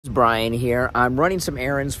Brian here. I'm running some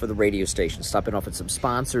errands for the radio station, stopping off at some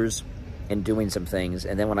sponsors and doing some things.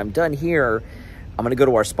 And then when I'm done here, I'm going to go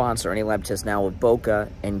to our sponsor, Any Lab Test Now with Boca,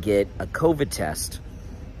 and get a COVID test.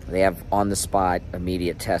 They have on-the-spot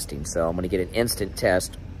immediate testing, so I'm going to get an instant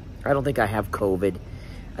test. I don't think I have COVID.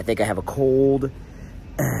 I think I have a cold,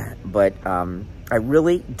 but I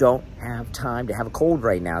really don't have time to have a cold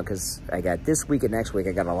right now because I got this week and next week.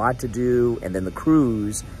 I got a lot to do, and then the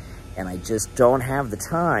cruise, and I just don't have the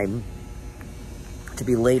time to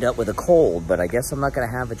be laid up with a cold, but I guess I'm not going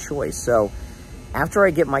to have a choice. So after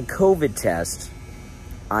I get my COVID test,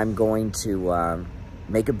 I'm going to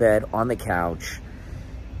make a bed on the couch,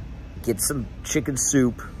 get some chicken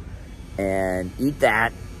soup, and eat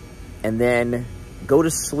that, and then go to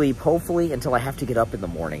sleep, hopefully, until I have to get up in the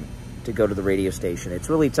morning to go to the radio station. It's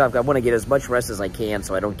really tough. I want to get as much rest as I can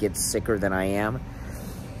so I don't get sicker than I am.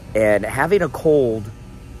 And having a cold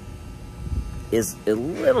is a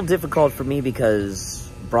little difficult for me because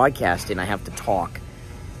broadcasting, I have to talk.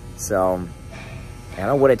 So I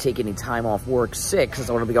don't want to take any time off work sick since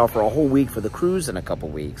I want to be off for a whole week for the cruise in a couple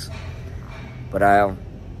weeks. But I'll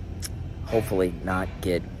hopefully not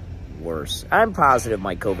get worse. I'm positive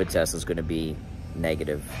my COVID test is going to be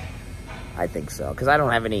negative. I think so, because I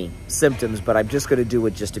don't have any symptoms, but I'm just going to do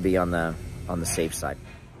it just to be on the safe side.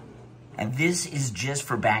 And this is just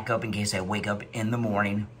for backup in case I wake up in the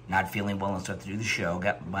morning not feeling well and start to do the show.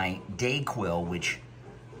 Got my Dayquil, which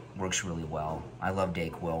works really well. I love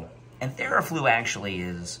Dayquil. And Theraflu actually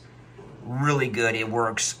is really good. It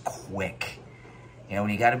works quick. You know,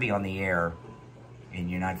 when you got to be on the air and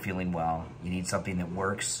you're not feeling well, you need something that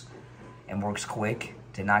works and works quick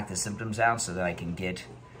to knock the symptoms out so that I can get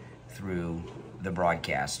through the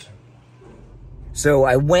broadcast. So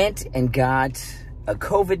I went and got a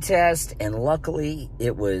COVID test, and luckily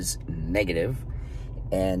it was negative.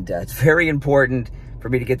 And it's very important for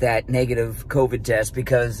me to get that negative COVID test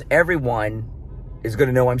because everyone is going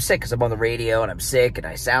to know I'm sick because I'm on the radio and I'm sick and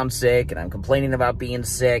I sound sick and I'm complaining about being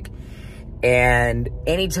sick. And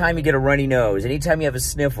anytime you get a runny nose, anytime you have a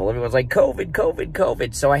sniffle, everyone's like, COVID, COVID,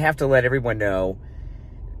 COVID. So I have to let everyone know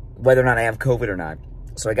whether or not I have COVID or not.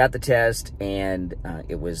 So I got the test, and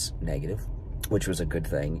it was negative, which was a good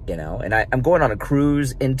thing, you know. And I'm going on a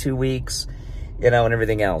cruise in 2 weeks, you know, and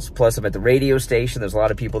everything else. Plus, I'm at the radio station. There's a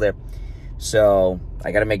lot of people there. So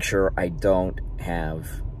I got to make sure I don't have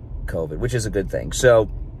COVID, which is a good thing.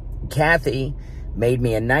 So Kathy made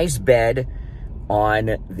me a nice bed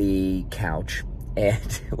on the couch,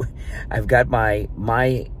 and I've got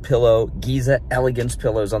my pillow, Giza Elegance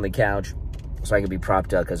pillows on the couch so I can be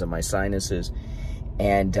propped up because of my sinuses.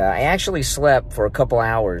 And I actually slept for a couple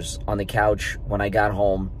hours on the couch when I got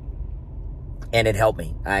home, and it helped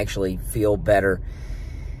me. I actually feel better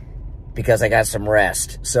because I got some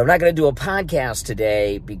rest. So I'm not going to do a podcast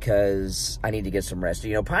today because I need to get some rest.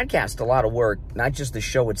 You know, podcast, a lot of work, not just the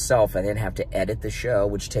show itself. I then have to edit the show,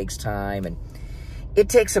 which takes time, and it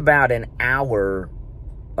takes about an hour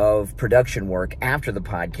of production work after the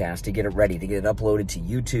podcast to get it ready, to get it uploaded to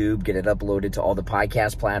YouTube, get it uploaded to all the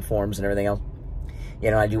podcast platforms and everything else. You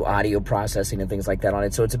know, I do audio processing and things like that on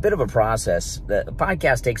it. So it's a bit of a process. The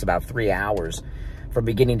podcast takes about 3 hours from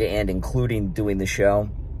beginning to end, including doing the show.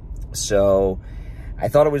 So I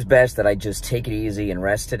thought it was best that I just take it easy and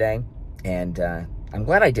rest today. And I'm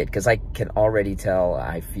glad I did because I can already tell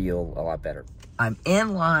I feel a lot better. I'm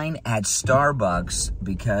in line at Starbucks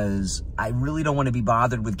because I really don't want to be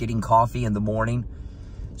bothered with getting coffee in the morning.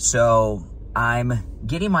 So I'm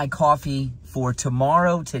getting my coffee for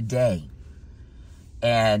tomorrow today.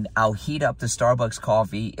 And I'll heat up the Starbucks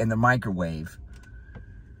coffee in the microwave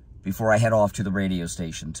before I head off to the radio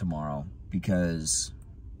station tomorrow because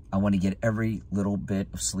I want to get every little bit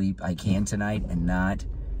of sleep I can tonight and not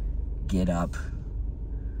get up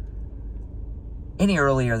any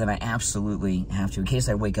earlier than I absolutely have to in case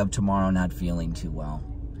I wake up tomorrow not feeling too well.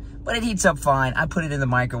 But it heats up fine. I put it in the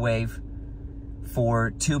microwave for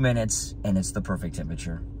 2 minutes and it's the perfect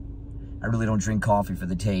temperature. I really don't drink coffee for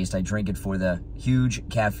the taste. I drink it for the huge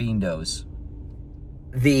caffeine dose.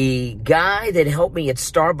 The guy that helped me at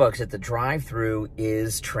Starbucks at the drive-thru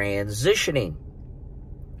is transitioning,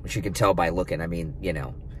 which you can tell by looking. I mean, you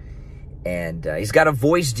know. And he's got a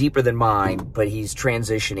voice deeper than mine, but he's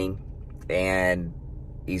transitioning. And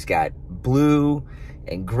he's got blue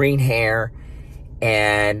and green hair.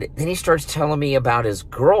 And then he starts telling me about his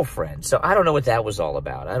girlfriend. So I don't know what that was all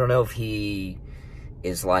about. I don't know if he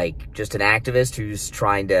is like just an activist who's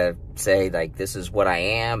trying to say like, this is what I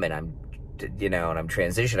am and I'm, you know, and I'm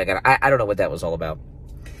transitioning. I don't know what that was all about.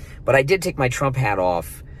 But I did take my Trump hat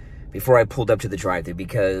off before I pulled up to the drive-thru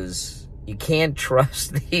because you can't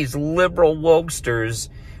trust these liberal wokesters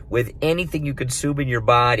with anything you consume in your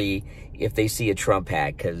body if they see a Trump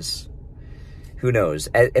hat, because who knows?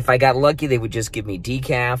 If I got lucky, they would just give me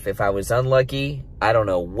decaf. If I was unlucky, I don't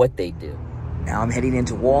know what they'd do. Now I'm heading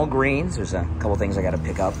into Walgreens. There's a couple things I got to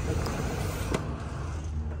pick up.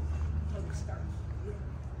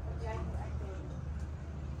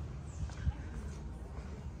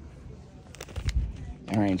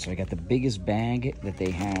 All right, so I got the biggest bag that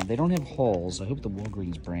they have. They don't have Halls. I hope the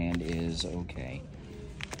Walgreens brand is okay.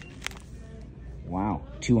 Wow,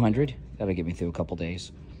 200? That'll get me through a couple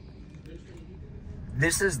days.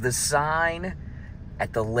 This is the sign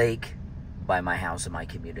at the lake by my house in my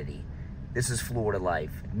community. This is Florida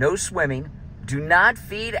life. No swimming. Do not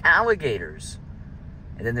feed alligators.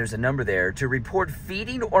 And then there's a number there to report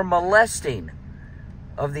feeding or molesting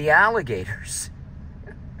of the alligators.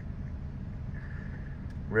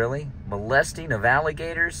 Really? Molesting of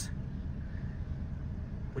alligators?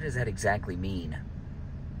 What does that exactly mean?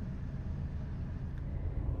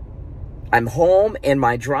 I'm home in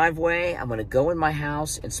my driveway. I'm going to go in my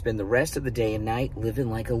house and spend the rest of the day and night living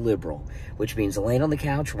like a liberal, which means laying on the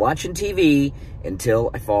couch watching TV until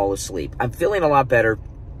I fall asleep. I'm feeling a lot better.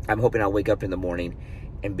 I'm hoping I'll wake up in the morning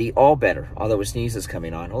and be all better, although a sneeze is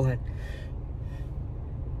coming on. Hold on.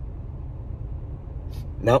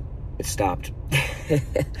 Nope, it stopped.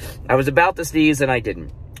 I was about to sneeze and I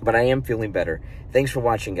didn't, but I am feeling better. Thanks for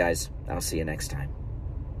watching, guys. I'll see you next time.